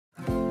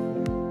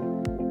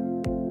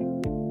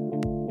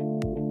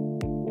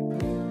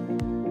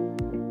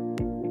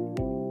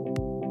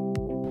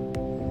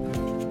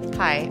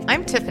Hi,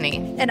 I'm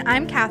Tiffany. And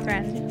I'm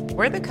Catherine.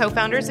 We're the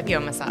co-founders of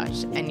Yo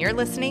Massage, and you're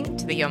listening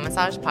to the Yo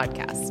Massage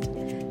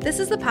podcast. This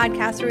is the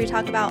podcast where we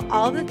talk about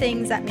all the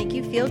things that make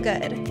you feel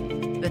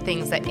good. The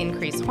things that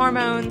increase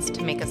hormones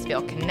to make us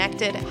feel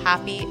connected,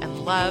 happy,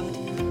 and loved,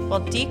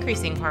 while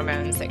decreasing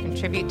hormones that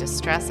contribute to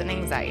stress and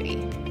anxiety.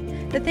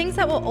 The things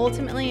that will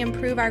ultimately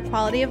improve our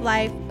quality of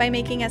life by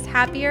making us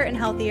happier and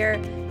healthier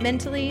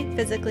mentally,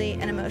 physically,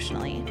 and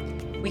emotionally.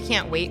 We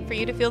can't wait for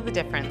you to feel the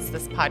difference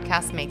this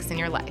podcast makes in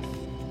your life.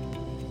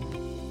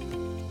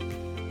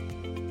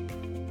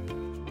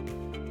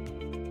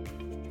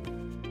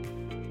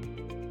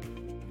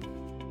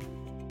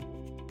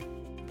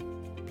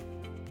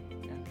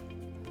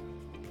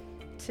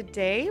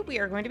 Today, we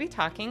are going to be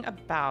talking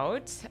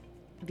about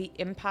the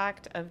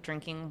impact of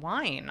drinking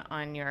wine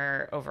on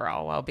your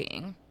overall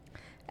well-being.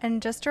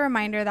 And just a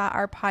reminder that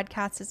our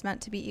podcast is meant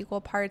to be equal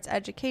parts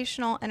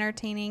educational,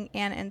 entertaining,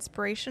 and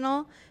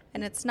inspirational,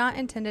 and it's not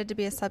intended to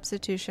be a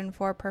substitution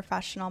for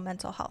professional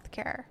mental health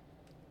care.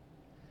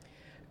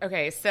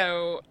 Okay,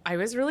 so I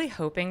was really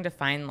hoping to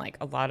find like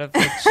a lot of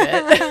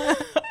legit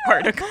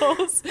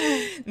articles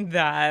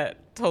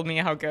that told me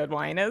how good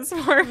wine is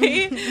for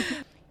me.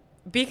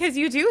 Because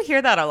you do hear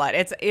that a lot.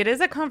 It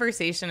is a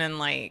conversation in,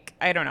 like,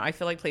 I don't know, I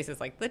feel like places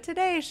like the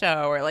Today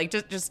Show or like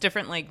just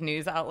different like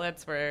news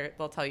outlets where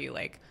they'll tell you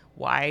like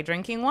why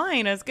drinking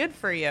wine is good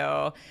for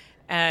you.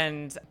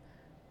 And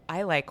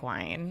I like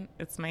wine.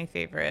 It's my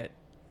favorite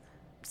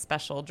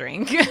special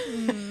drink,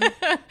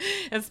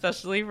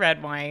 especially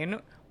red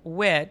wine,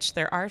 which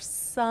there are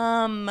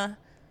some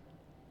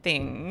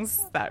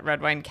things that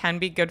red wine can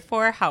be good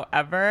for.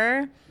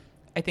 However,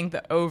 I think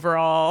the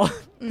overall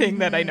thing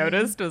that I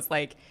noticed was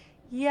like,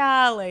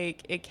 yeah,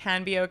 like it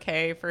can be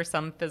okay for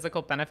some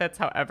physical benefits.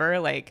 However,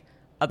 like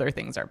other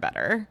things are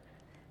better,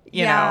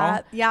 you know?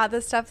 Yeah, the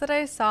stuff that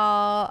I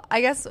saw, I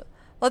guess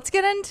let's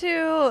get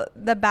into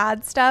the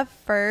bad stuff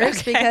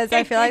first, because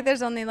I feel like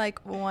there's only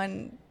like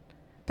one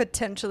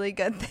potentially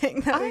good thing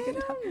that we can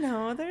talk about.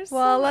 No, there's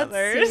let's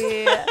others.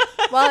 see.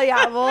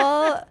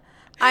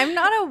 I'm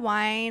not a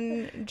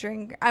wine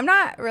drinker. I'm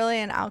not really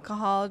an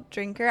alcohol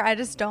drinker. I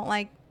just don't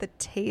like the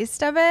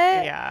taste of it.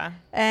 Yeah.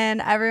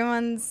 And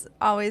everyone's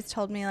always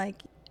told me like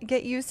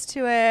get used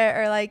to it,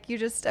 or like you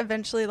just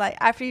eventually like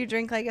after you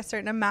drink like a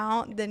certain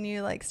amount, then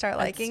you like start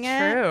liking it.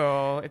 It's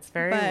true. It's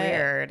very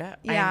weird.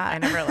 Yeah. I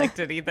never liked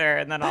it either,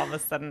 and then all of a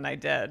sudden I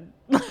did.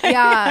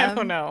 Yeah. I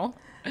don't know.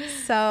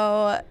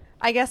 So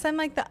I guess I'm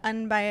like the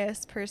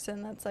unbiased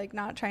person that's like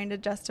not trying to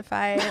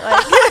justify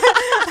like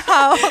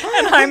how.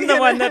 And I'm the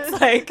one that's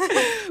like,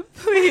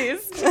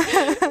 please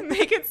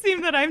make it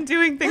seem that I'm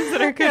doing things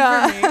that are good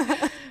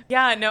for me.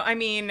 Yeah, no, I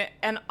mean,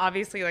 and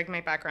obviously like my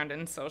background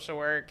in social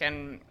work,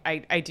 and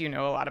I do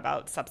know a lot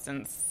about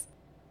substance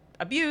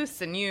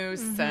abuse and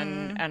use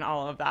and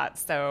all of that.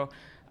 So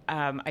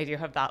I do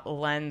have that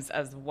lens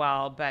as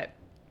well. But,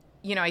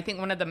 you know, I think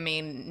one of the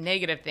main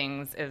negative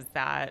things is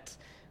that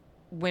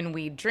when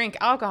we drink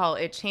alcohol,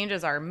 it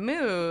changes our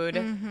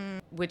mood,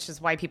 which is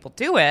why people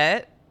do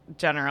it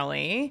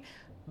generally,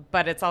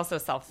 but it's also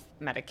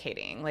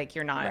self-medicating. Like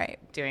you're not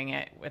doing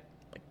it with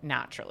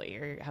naturally.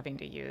 You're having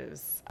to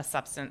use a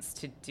substance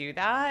to do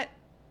that.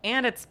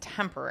 And it's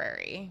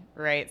temporary,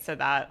 right? So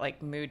that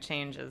like mood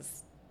change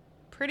is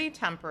pretty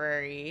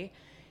temporary.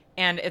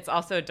 And it's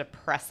also a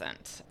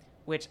depressant,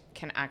 which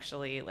can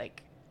actually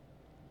like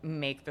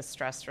make the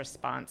stress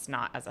response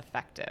not as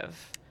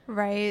effective.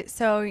 Right.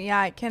 So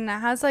yeah, it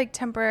has like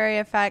temporary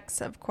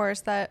effects, of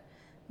course, that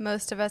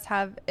most of us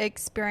have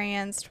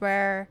experienced,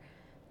 where,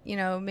 you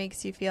know,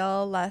 makes you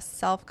feel less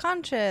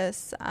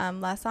self-conscious,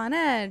 less on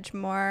edge,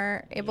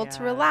 more able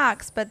to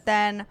relax. But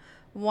then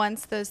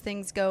once those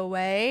things go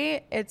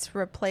away, it's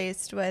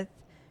replaced with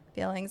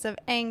feelings of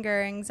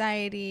anger,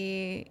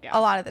 anxiety,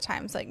 a lot of the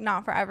times, like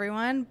not for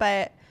everyone,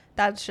 but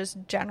that's just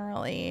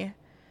generally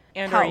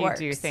how it works.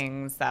 Do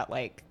things that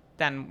like,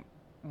 then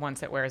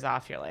once it wears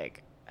off, you're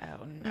like,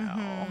 oh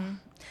no.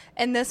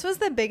 And this was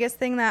the biggest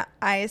thing that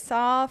I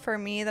saw for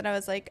me, that I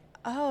was like,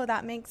 oh,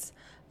 that makes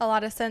a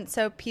lot of sense.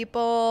 So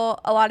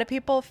a lot of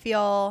people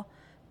feel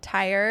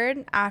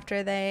tired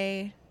after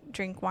they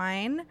drink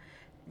wine. Yes.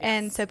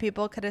 And so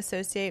people could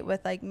associate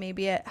with like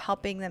maybe it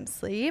helping them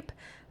sleep,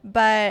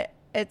 but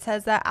it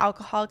says that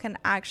alcohol can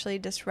actually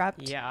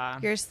disrupt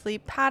your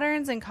sleep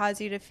patterns and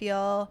cause you to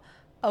feel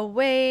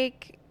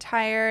awake,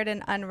 tired,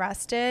 and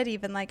unrested,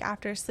 even like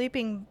after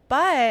sleeping.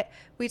 But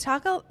we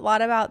talk a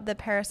lot about the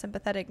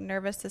parasympathetic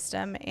nervous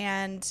system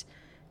and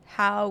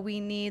how we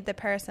need the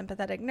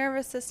parasympathetic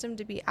nervous system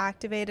to be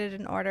activated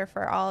in order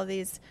for all of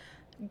these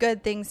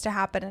good things to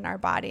happen in our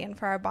body and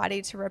for our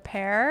body to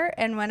repair.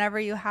 And whenever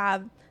you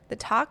have the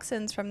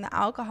toxins from the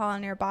alcohol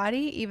in your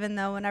body, even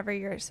though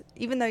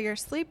you're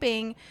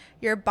sleeping,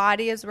 your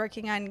body is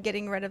working on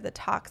getting rid of the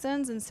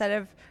toxins instead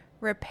of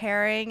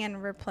repairing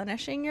and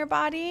replenishing your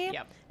body.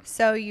 Yep.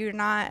 So you're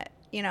not,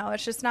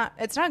 it's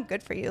not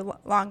good for you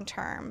long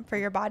term, for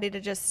your body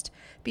to just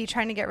be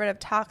trying to get rid of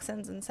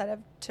toxins instead of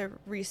to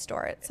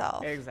restore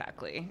itself.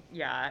 Exactly.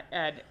 Yeah.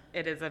 And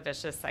it is a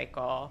vicious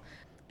cycle,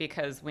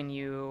 because when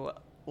you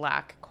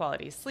lack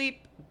quality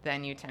sleep,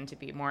 then you tend to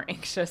be more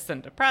anxious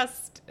and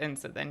depressed. And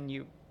so then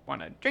you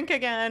want to drink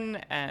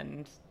again,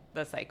 and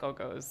the cycle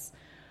goes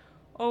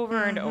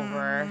over and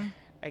over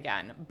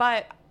again.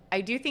 But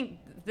I do think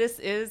this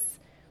is,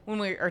 when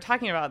we are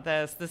talking about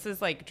this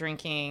is like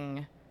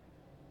drinking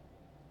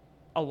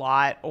a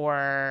lot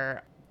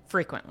or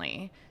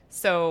frequently.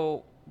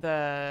 So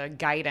the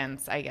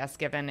guidance, I guess,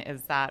 given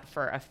is that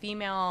for a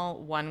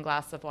female, 1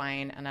 glass of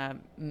wine, and a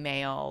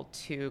male,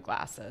 2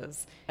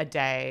 glasses a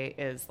day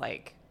is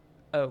like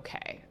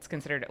okay. It's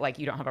considered like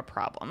you don't have a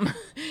problem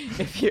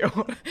if you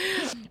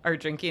are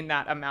drinking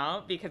that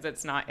amount, because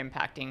it's not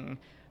impacting.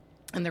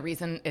 And the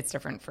reason it's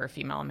different for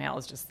female and male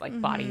is just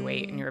like body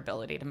weight and your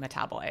ability to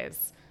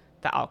metabolize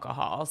the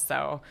alcohol.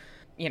 So,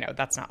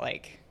 that's not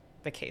like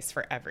the case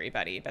for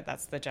everybody, but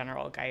that's the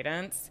general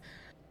guidance.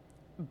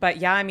 But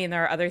yeah, I mean,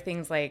 there are other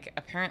things like,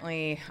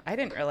 apparently, I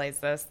didn't realize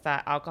this,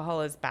 that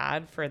alcohol is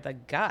bad for the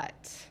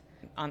gut,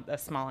 on the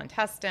small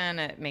intestine.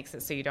 It makes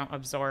it so you don't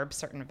absorb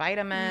certain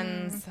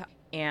vitamins,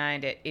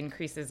 and it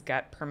increases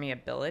gut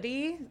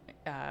permeability,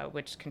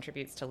 which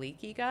contributes to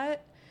leaky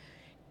gut.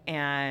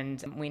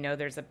 And we know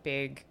there's a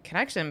big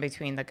connection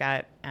between the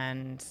gut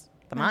and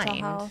the mental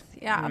mind. Health.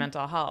 Yeah. And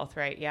mental health,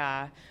 right?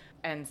 Yeah.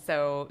 And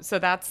so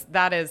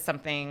that is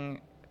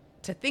something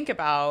to think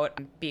about,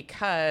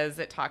 because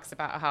it talks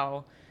about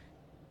how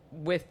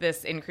with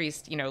this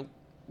increased,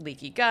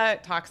 leaky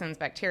gut, toxins,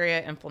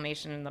 bacteria,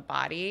 inflammation in the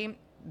body,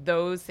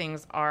 those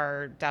things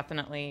are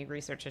definitely,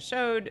 research has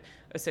showed,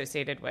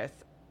 associated with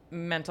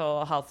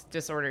mental health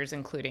disorders,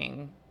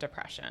 including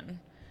depression.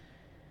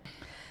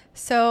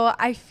 So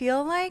I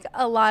feel like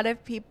a lot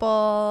of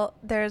people,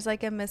 there's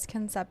like a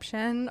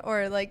misconception,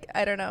 or like,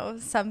 I don't know,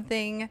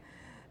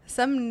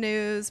 some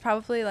news,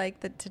 probably like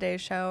the Today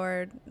Show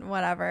or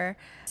whatever,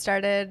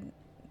 started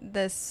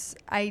this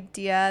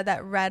idea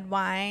that red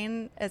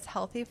wine is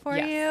healthy for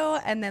you.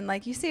 And then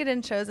like you see it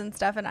in shows and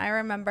stuff. And I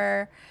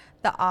remember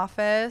The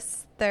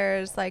Office,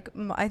 there's like,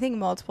 I think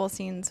multiple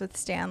scenes with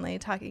Stanley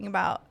talking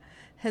about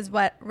his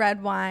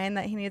red wine,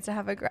 that he needs to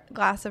have a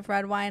glass of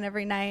red wine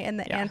every night, and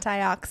the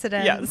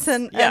antioxidants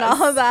and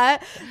all of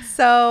that.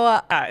 So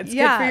it's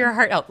good for your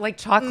heart health, like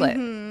chocolate.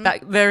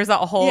 There's a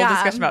whole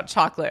discussion about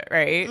chocolate,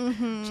 right?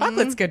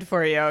 Chocolate's good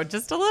for you,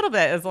 just a little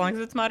bit, as long as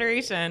it's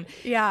moderation.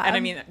 Yeah. And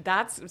I mean,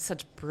 that's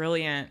such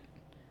brilliant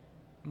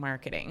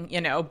marketing,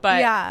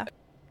 but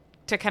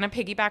to kind of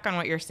piggyback on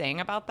what you're saying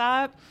about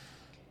that,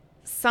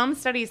 some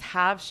studies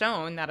have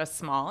shown that a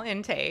small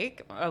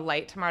intake, a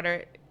light to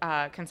moderate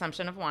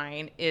consumption of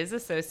wine, is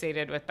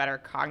associated with better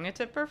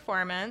cognitive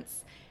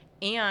performance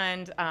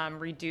and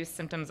reduced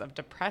symptoms of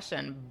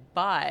depression.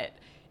 But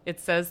it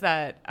says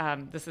that,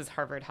 this is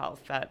Harvard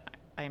Health that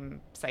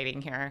I'm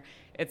citing here,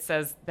 it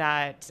says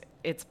that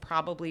it's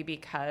probably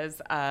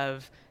because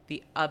of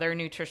the other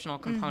nutritional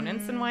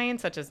components in wine,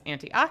 such as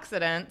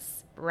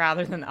antioxidants,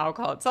 rather than the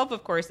alcohol itself,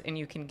 of course, and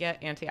you can get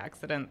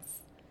antioxidants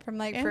from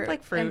like fruit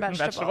and and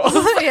vegetables.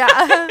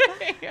 yeah,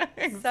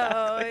 exactly.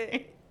 So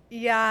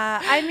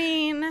yeah, I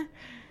mean,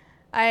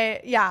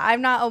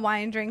 I'm not a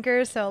wine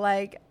drinker, so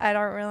like I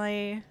don't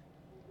really,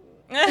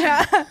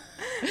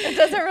 it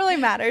doesn't really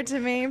matter to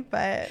me.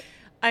 But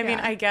I mean,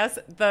 I guess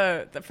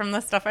the from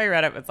the stuff I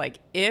read, it was like,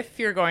 if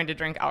you're going to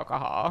drink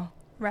alcohol,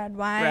 red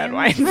wine.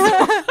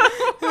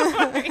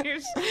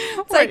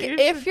 It's like,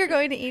 if you're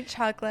going to eat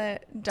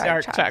chocolate,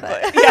 dark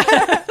chocolate.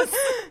 Yes.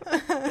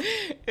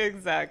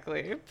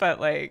 Exactly. But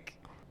like,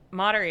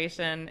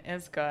 moderation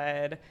is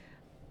good.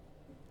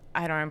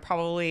 I'm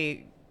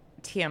probably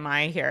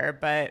TMI here,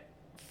 but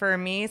for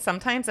me,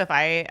 sometimes if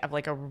I have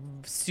like a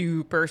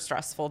super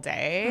stressful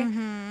day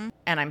and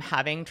I'm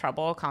having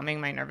trouble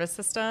calming my nervous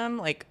system,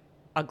 like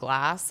a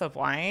glass of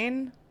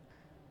wine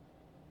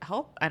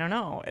I don't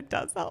know. It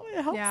does help.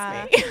 It helps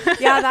me.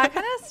 Yeah, that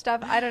kind of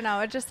stuff. I don't know.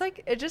 It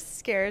just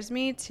scares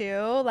me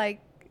too.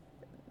 Like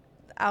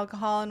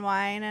alcohol and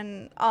wine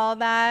and all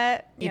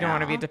that. You don't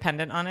want to be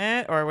dependent on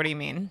it, or what do you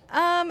mean?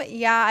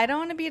 Yeah, I don't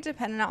want to be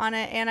dependent on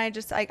it, and I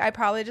just like, I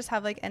probably just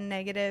have like a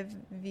negative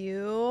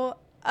view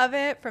of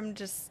it from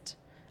just,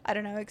 I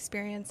don't know,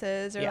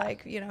 experiences or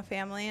like,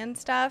 family and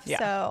stuff. Yeah.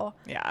 So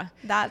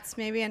that's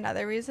maybe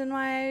another reason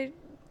why I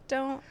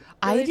don't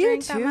really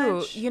drink that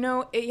much.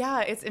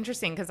 It's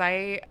interesting because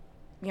I,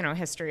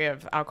 history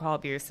of alcohol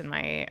abuse in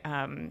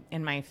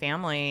my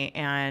family,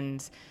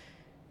 and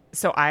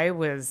so I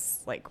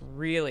was like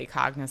really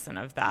cognizant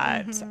of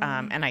that,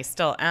 and I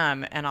still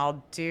am. And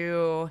I'll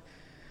do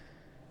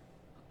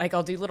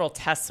little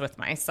tests with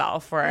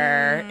myself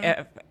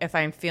where if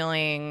I'm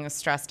feeling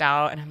stressed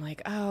out and I'm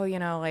like, oh,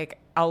 like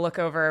I'll look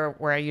over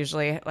where I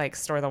usually like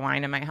store the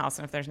wine in my house,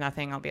 and if there's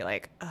nothing, I'll be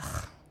like,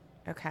 ugh,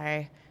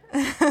 okay.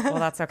 Well,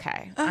 that's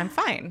okay. I'm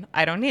fine.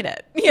 I don't need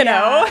it. You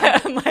know?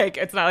 Like,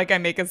 it's not like I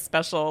make a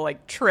special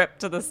like trip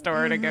to the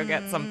store to go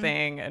get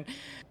something. And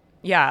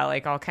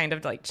like I'll kind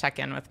of like check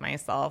in with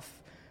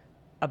myself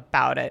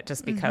about it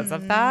just because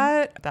of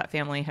that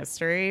family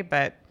history.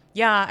 But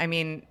yeah, I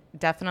mean,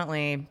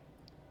 definitely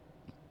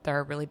there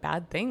are really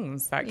bad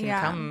things that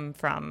can come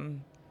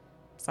from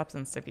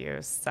substance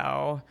abuse.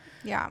 So,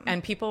 yeah.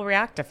 And people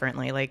react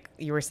differently. Like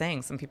you were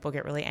saying, some people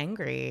get really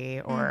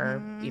angry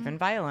or even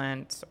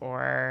violent,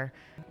 or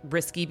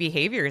risky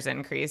behaviors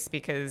increase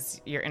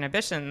because your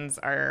inhibitions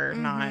are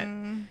not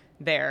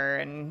there,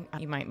 and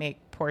you might make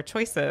poor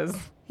choices.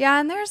 Yeah.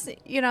 And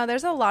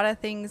there's a lot of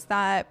things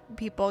that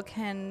people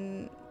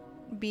can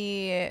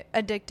be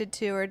addicted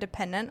to or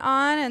dependent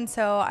on. And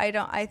so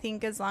I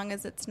think as long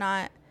as it's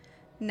not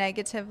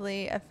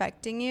negatively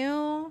affecting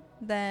you,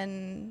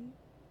 then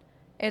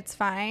it's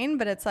fine.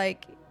 But it's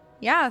like,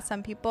 yeah,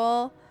 some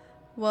people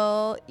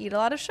will eat a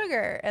lot of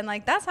sugar, and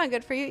like that's not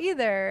good for you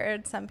either.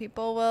 And some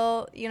people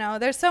will,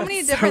 there's so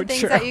many different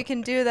things that you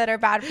can do that are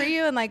bad for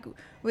you, and like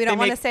we don't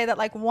want to say that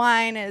like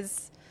wine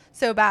is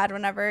so bad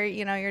whenever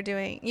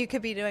you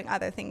could be doing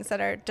other things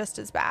that are just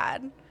as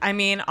bad. I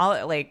mean,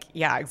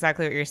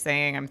 exactly what you're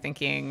saying. I'm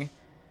thinking,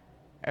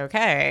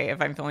 okay,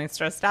 if I'm feeling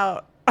stressed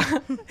out,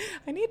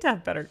 I need to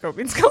have better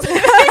coping skills. Now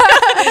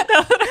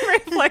that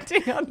I'm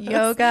reflecting on this.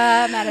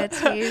 Yoga,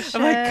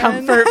 meditation. I'm like,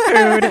 comfort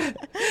food.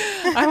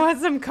 I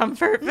want some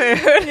comfort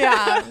food.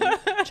 Yeah.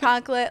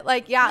 Chocolate.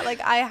 Like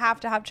I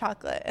have to have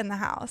chocolate in the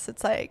house.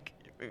 It's like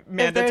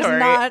mandatory.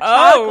 Not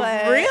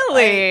chocolate,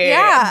 really?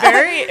 Yeah.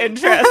 Very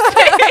interesting.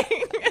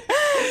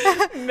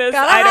 Miss,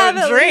 I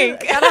don't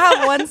drink. Gotta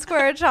have 1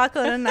 square of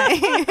chocolate a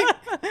night.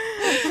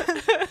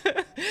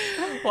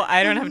 Well,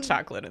 I don't have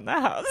chocolate in the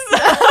house.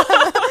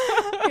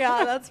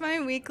 Yeah, that's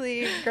my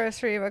weekly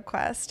grocery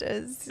request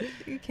is,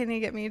 can you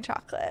get me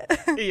chocolate?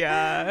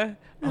 Yeah.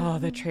 Oh,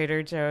 the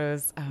Trader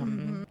Joe's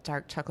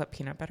dark chocolate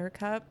peanut butter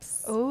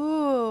cups.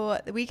 Ooh,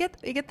 we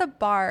get the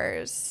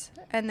bars,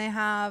 and they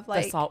have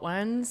like the salt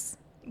ones.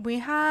 We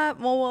have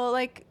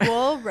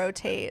we'll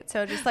rotate.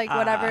 So just like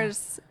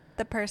whatever's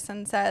the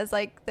person says.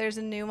 Like there's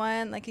a new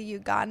one, like a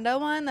Uganda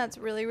one that's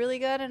really, really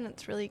good, and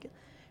it's really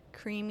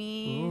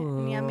creamy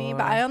and yummy.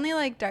 But I only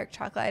like dark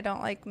chocolate. I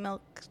don't like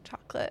milk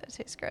chocolate. It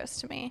tastes gross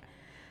to me.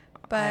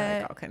 But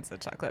I like all kinds of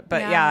chocolate.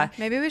 But yeah.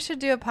 Maybe we should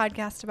do a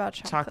podcast about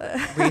chocolate.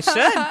 We should.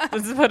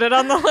 Let's put it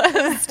on the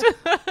list.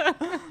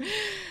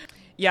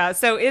 Yeah,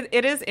 so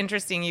it is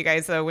interesting, you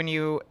guys, though,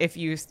 if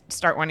you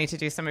start wanting to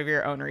do some of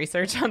your own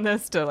research on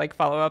this to like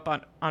follow up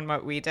on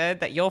what we did,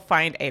 that you'll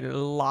find a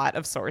lot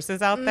of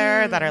sources out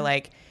there that are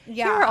like,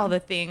 here are all the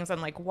things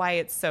and like why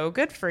it's so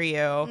good for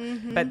you.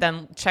 But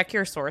then check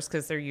your source,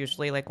 because they're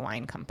usually like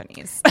wine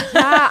companies.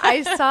 Yeah,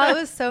 I saw, it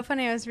was so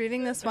funny. I was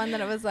reading this one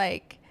that it was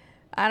like,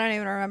 I don't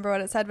even remember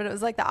what it said, but it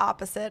was like the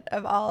opposite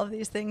of all of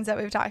these things that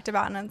we've talked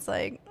about. And it's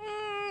like,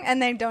 and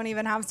they don't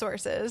even have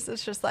sources.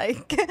 It's just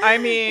like, I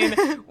mean,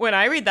 when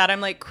I read that, I'm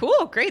like,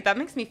 cool, great. That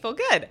makes me feel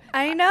good.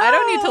 I know. I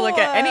don't need to look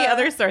at any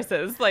other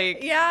sources.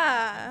 Like,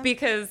 yeah.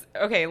 Because,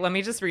 okay, let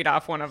me just read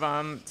off one of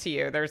them to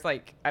you. There's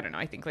like, I don't know,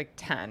 I think like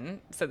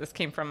 10. So this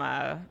came from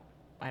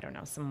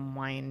some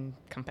wine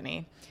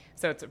company.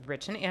 So it's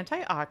rich in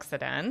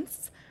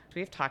antioxidants.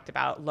 We've talked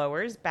about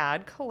lowers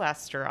bad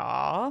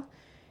cholesterol,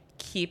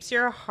 keeps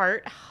your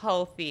heart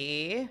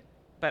healthy.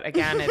 But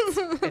again,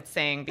 it's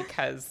saying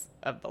because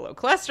of the low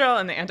cholesterol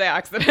and the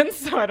antioxidants.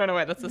 So I don't know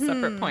why that's a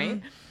separate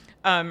point.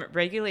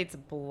 Regulates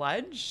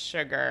blood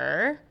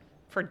sugar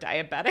for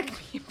diabetic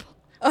people.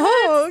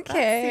 Oh,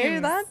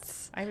 okay.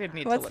 I would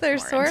need what's to look their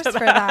more source into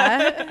for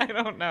that? I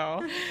don't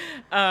know.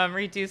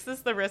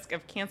 Reduces the risk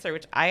of cancer,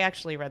 which I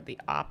actually read the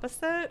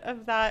opposite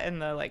of that in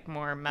the like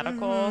more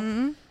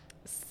medical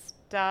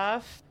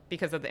stuff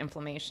because of the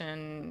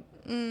inflammation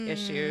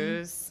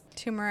issues.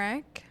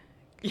 Turmeric.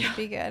 Yeah.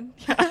 Be good.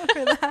 Yeah.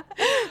 For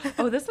that.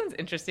 Oh, this one's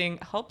interesting.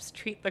 Helps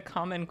treat the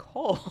common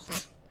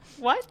cold.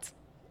 What?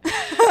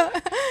 Okay.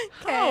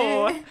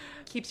 Oh,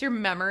 keeps your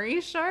memory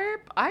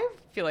sharp. I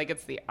feel like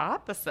it's the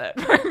opposite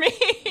for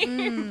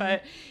me.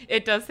 But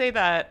it does say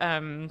that,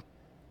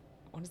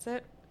 what is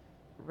it?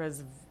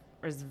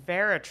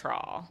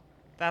 Resveratrol.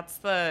 That's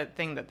the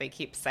thing that they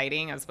keep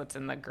citing as what's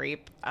in the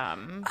grape.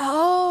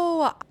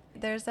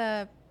 There's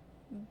a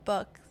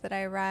book that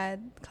I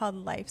read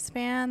called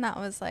Lifespan that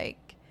was like,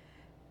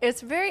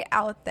 it's very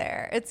out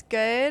there. It's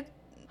good.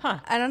 Huh.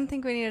 I don't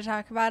think we need to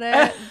talk about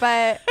it,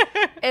 but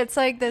it's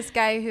like this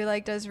guy who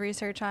like does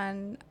research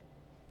on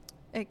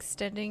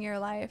extending your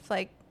life,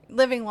 like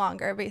living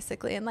longer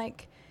basically. And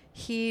like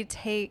he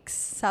takes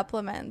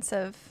supplements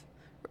of,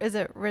 is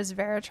it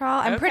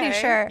resveratrol? I'm pretty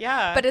sure.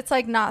 Yeah. But it's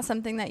like not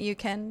something that you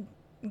can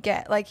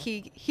get. Like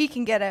he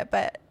can get it,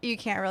 but you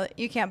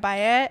can't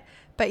buy it.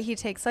 But he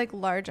takes like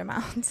large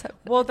amounts of it.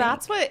 Well,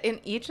 that's what in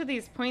each of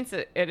these points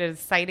it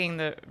is citing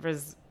the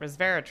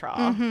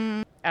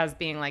resveratrol as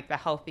being like the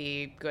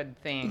healthy, good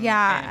thing.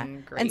 Yeah.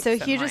 And so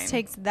he just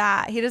takes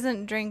that. He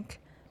doesn't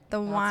drink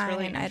the wine,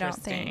 really I don't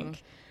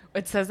think.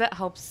 It says it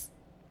helps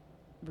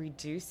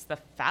reduce the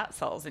fat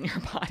cells in your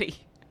body.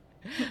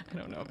 I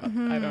don't know about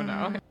I don't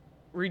know.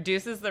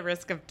 Reduces the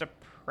risk of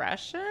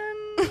depression.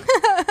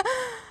 I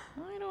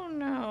don't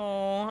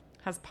know.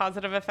 Has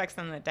positive effects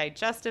on the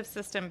digestive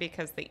system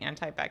because the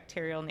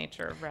antibacterial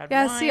nature of red wine.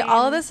 Yeah, see,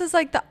 all of this is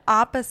like the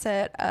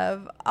opposite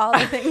of all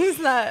the things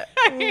that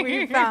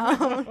we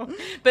found.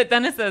 But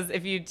then it says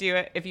if you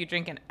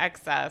drink in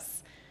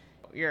excess,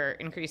 you're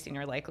increasing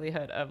your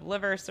likelihood of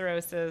liver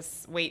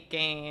cirrhosis, weight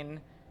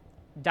gain,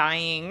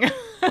 dying.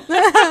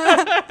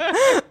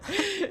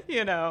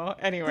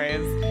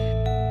 Anyways.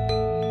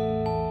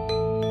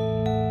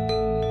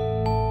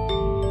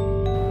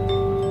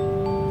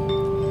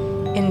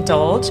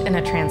 Indulge in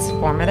a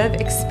transformative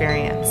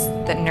experience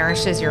that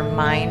nourishes your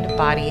mind,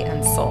 body,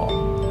 and soul.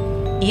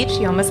 Each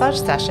Yo Massage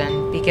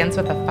session begins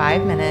with a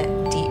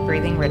 5-minute deep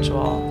breathing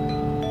ritual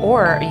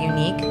or a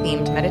unique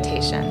themed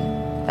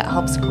meditation that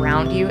helps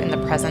ground you in the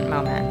present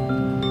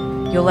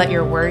moment. You'll let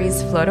your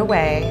worries float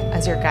away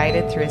as you're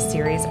guided through a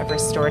series of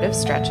restorative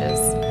stretches,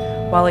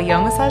 while a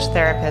Yo Massage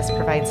therapist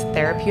provides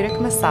therapeutic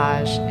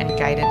massage and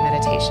guided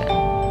meditation.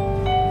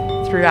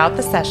 Throughout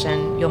the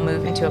session, you'll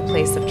move into a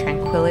place of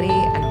tranquility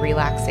and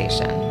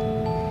relaxation.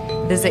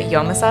 Visit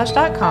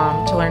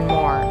yomassage.com to learn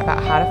more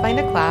about how to find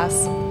a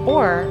class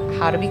or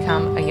how to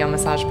become a Yo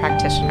Massage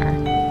practitioner.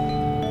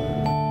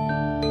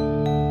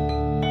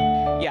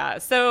 Yeah,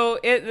 so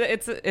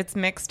it's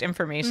mixed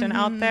information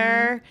out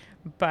there,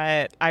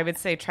 but I would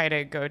say try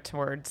to go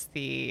towards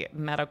the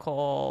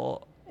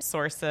medical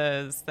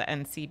sources, the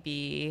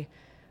NCB,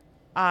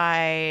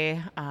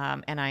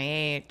 NIH,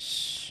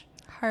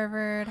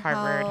 Harvard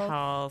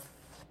Health,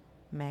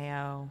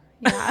 Mayo.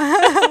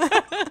 Yeah.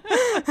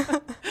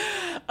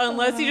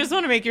 Unless you just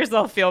want to make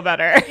yourself feel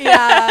better.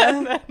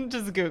 Yeah. Then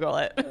just Google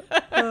it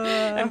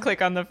and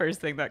click on the first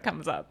thing that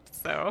comes up.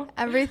 So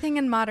everything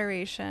in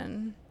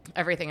moderation.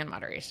 Everything in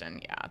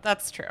moderation. Yeah,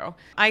 that's true.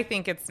 I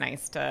think it's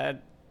nice to,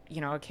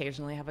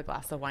 occasionally have a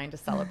glass of wine to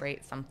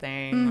celebrate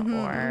something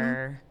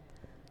or...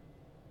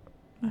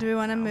 Do we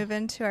want to move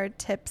into our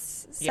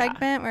tips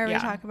segment where we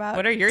talk about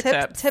what are your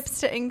tips?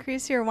 Tips to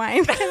increase your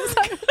wine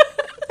consumption.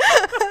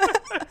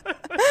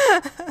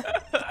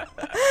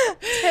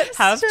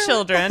 Have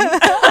children.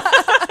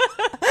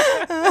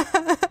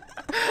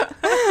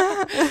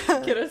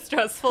 Get a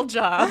stressful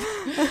job.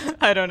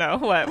 I don't know.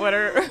 What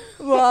are...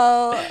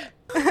 Well,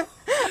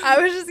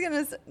 I was just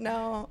going to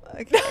no.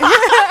 Okay.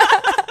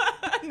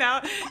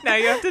 Now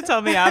you have to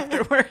tell me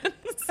afterwards.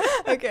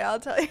 Okay, I'll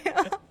tell you.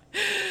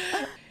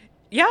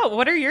 Yeah,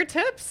 what are your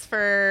tips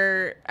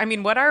for? I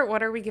mean, what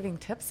are we giving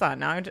tips on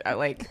now?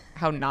 Like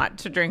how not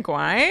to drink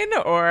wine,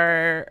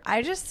 or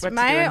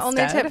my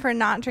only tip for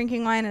not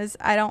drinking wine is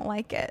I don't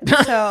like it.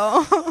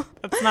 So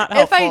that's not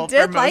helpful. If I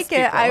did like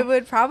people. it, I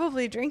would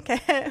probably drink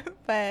it.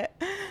 But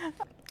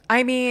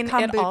I mean,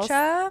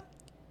 kombucha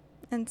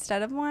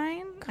instead of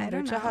wine.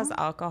 Kombucha has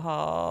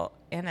alcohol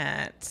in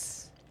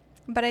it,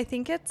 but I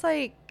think it's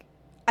like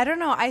I don't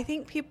know. I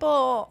think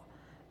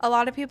a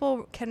lot of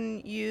people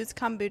can use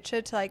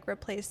kombucha to like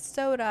replace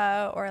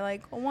soda or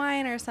like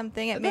wine or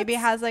something. It maybe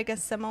has like a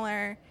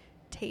similar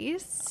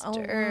taste.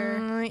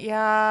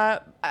 Yeah.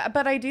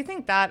 But I do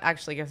think that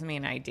actually gives me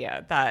an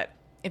idea that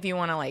if you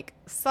want to like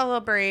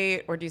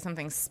celebrate or do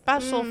something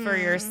special for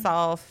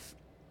yourself,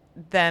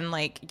 then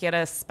like get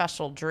a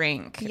special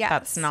drink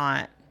that's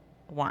not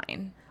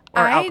wine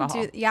or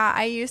alcohol.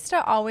 I used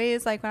to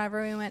always like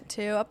whenever we went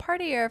to a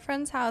party or a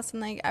friend's house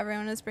and like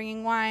everyone was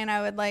bringing wine,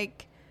 I would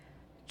like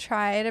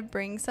try to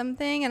bring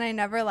something and I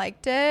never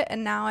liked it,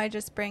 and now I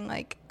just bring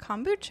like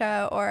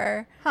kombucha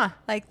or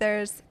like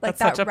there's like that's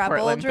that such a Rebel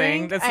Portland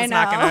drink. Thing. This is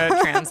not going to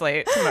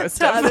translate to most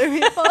to other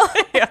people.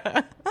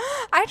 Yeah.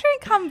 I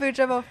drank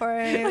kombucha before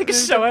I moved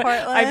to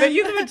Portland. I bet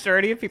you the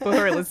majority of people who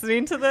are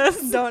listening to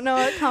this don't know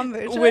what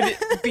kombucha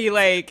would be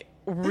like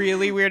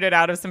really weirded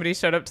out if somebody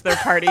showed up to their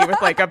party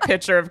with like a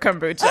pitcher of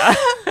kombucha.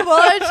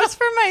 Well, it's just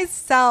for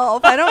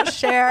myself. I don't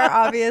share,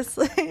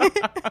 obviously.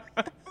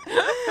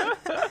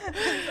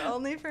 It's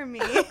only for me.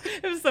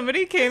 If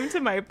somebody came to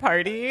my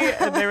party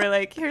and they were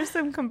like, here's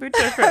some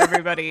kombucha for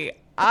everybody,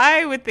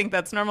 I would think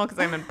that's normal because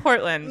I'm in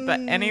Portland, but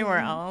anywhere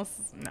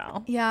else,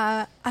 no.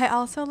 Yeah. I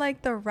also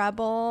like the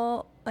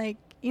Rebel, like,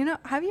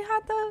 have you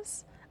had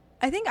those?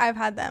 I think I've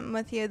had them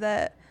with you.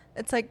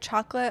 It's like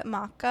chocolate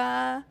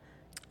maca.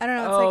 I don't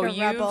know. It's like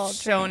a Rebel you've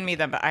shown me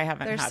them, but I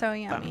haven't had them. They're so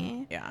yummy.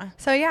 Them. Yeah.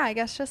 So, yeah, I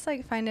guess just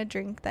like find a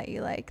drink that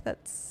you like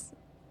that's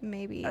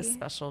maybe a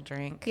special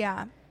drink.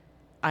 Yeah.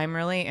 I'm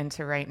really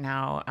into right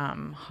now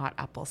hot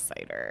apple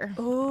cider.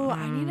 Oh,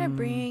 I need to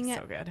bring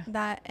so good.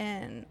 that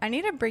in. I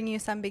need to bring you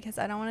some because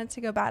I don't want it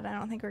to go bad. I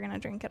don't think we're going to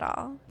drink it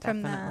all.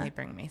 Definitely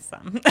bring me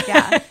some.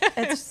 Yeah,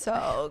 it's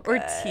so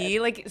good. Or tea,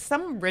 like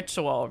some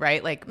ritual,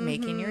 right? Like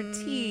making your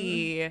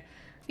tea.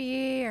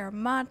 Or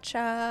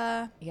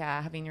matcha.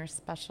 Yeah, having your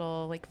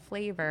special like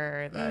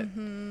flavor. That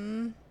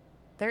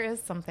there is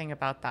something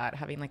about that,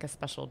 having like a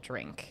special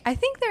drink. I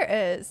think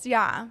there is.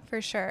 Yeah, for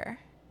sure.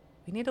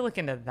 We need to look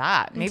into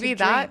that. Maybe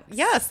that.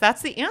 Yes,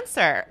 that's the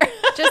answer.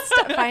 Just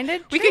find a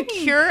drink. We could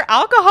cure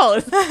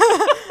alcoholism.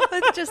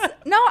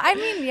 I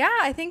mean, yeah,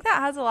 I think that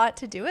has a lot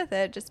to do with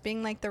it. Just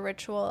being like the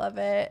ritual of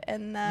it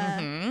and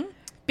the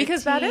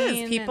because that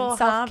is people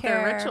have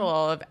their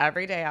ritual of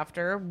every day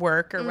after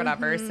work or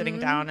whatever, sitting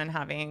down and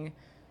having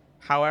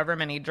however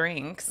many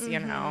drinks.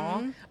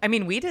 I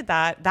mean, we did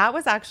that. That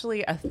was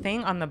actually a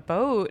thing on the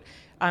boat.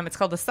 It's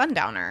called the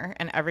sundowner,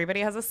 and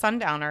everybody has a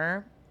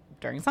sundowner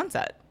during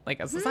sunset, like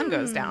as the sun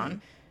goes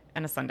down.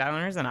 and a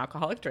sundowner is an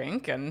alcoholic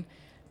drink, and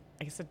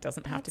I guess it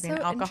doesn't have to be so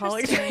an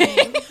alcoholic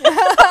drink.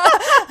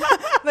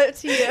 But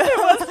to you.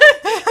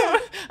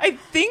 I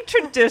think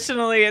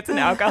traditionally it's an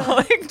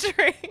alcoholic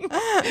drink,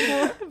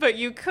 but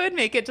you could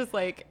make it just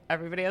like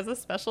everybody has a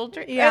special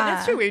drink. Yeah. And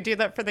it's true. We do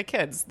that for the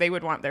kids. They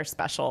would want their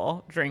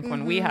special drink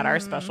when we had our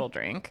special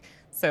drink.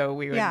 So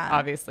we would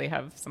obviously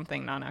have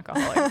something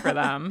non-alcoholic for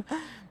them.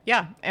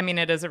 Yeah. I mean,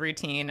 it is a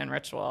routine and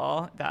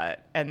ritual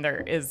and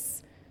there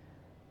is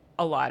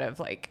a lot of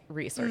like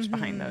research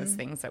behind those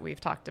things that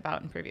we've talked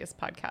about in previous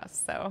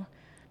podcasts. So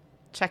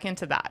check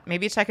into that.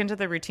 Maybe check into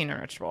the routine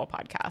and ritual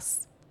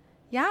podcasts.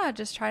 Yeah,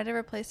 just try to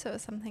replace it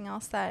with something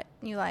else that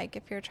you like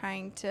if you're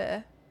trying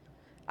to,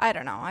 I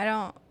don't know. I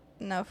don't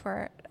know if we're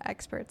not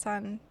experts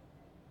on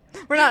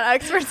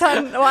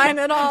wine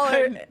at all.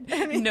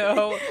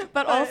 No,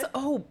 but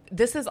also,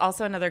 this is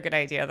also another good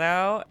idea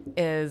though,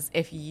 is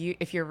if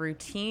your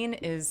routine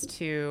is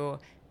to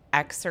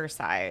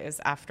exercise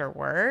after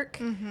work,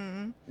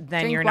 then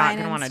Drink you're not wine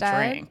going to want to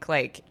instead. drink.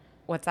 Like,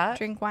 what's that?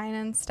 Drink wine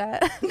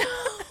instead.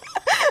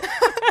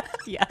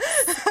 Yes.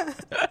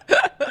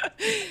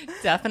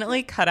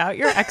 Definitely cut out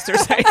your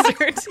exercise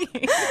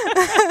routine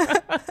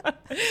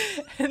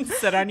and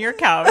sit on your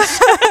couch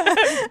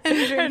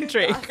and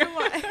drink.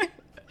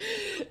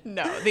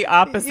 No, the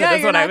opposite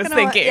is what I was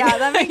thinking. Yeah,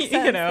 that makes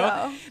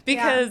sense.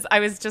 Because I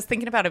was just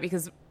thinking about it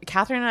because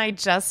Catherine and I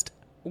just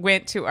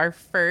went to our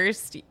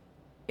first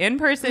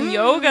in-person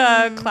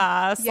yoga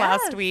class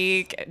last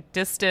week,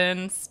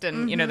 distanced,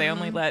 and they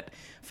only let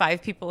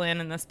 5 people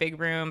in this big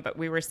room, but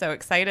we were so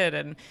excited,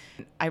 and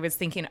I was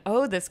thinking,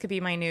 this could be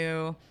my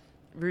new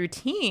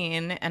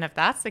routine, and if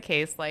that's the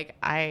case, like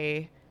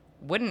I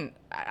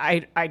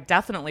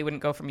definitely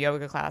wouldn't go from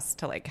yoga class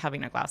to like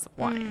having a glass of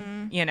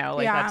wine.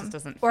 That just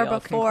doesn't feel or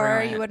before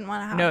congruent. You wouldn't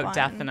want to have no one.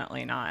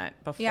 Definitely not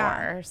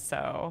before.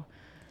 So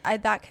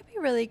that could be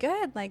really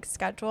good. Like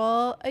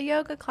schedule a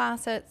yoga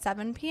class at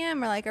 7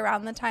 p.m. or like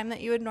around the time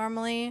that you would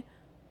normally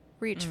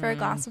reach for a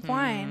glass of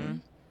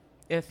wine.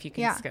 If you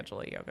can schedule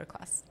a yoga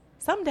class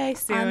someday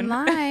soon.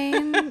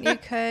 Online, you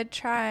could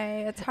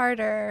try. It's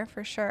harder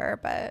for sure,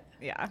 but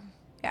yeah.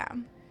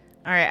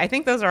 All right. I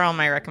think those are all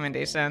my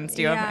recommendations.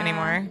 Do you have any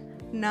more?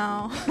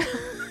 No.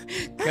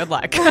 Good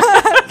luck.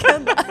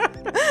 Good luck.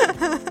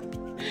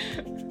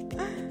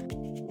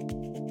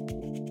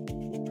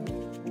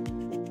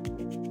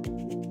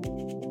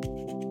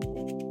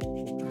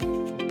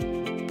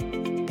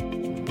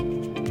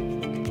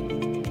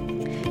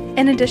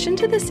 In addition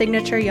to the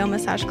signature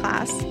YoMassage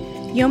class,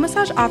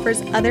 YoMassage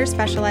offers other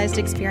specialized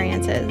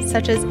experiences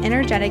such as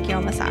energetic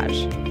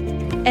YoMassage.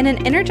 In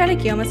an energetic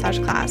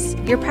YoMassage class,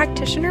 your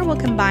practitioner will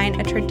combine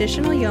a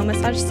traditional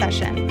YoMassage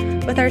session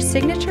with our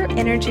signature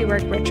energy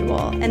work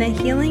ritual and a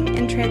healing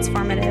and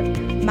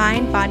transformative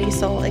mind, body,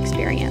 soul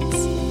experience.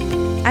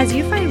 As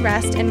you find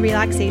rest and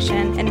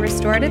relaxation in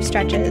restorative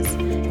stretches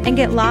and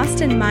get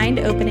lost in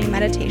mind-opening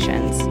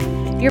meditations,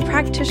 your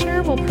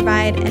practitioner will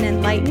provide an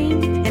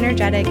enlightening,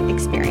 energetic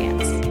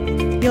experience.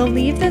 You'll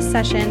leave this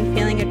session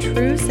feeling a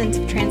true sense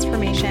of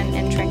transformation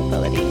and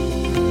tranquility.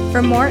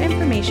 For more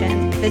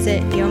information,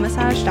 visit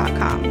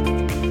yomassage.com.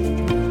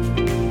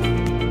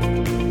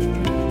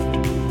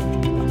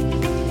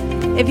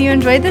 If you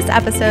enjoyed this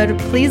episode,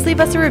 please leave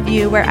us a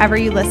review wherever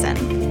you listen.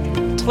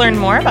 To learn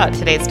more about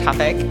today's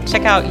topic,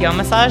 check out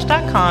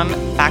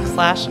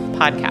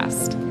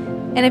yomassage.com/podcast.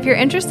 And if you're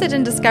interested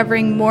in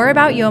discovering more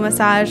about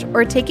YoMassage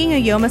or taking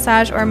a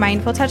YoMassage or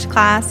Mindful Touch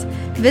class,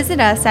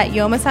 visit us at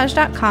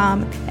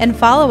yomassage.com and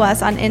follow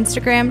us on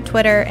Instagram,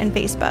 Twitter, and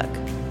Facebook.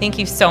 Thank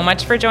you so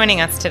much for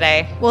joining us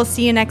today. We'll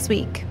see you next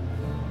week.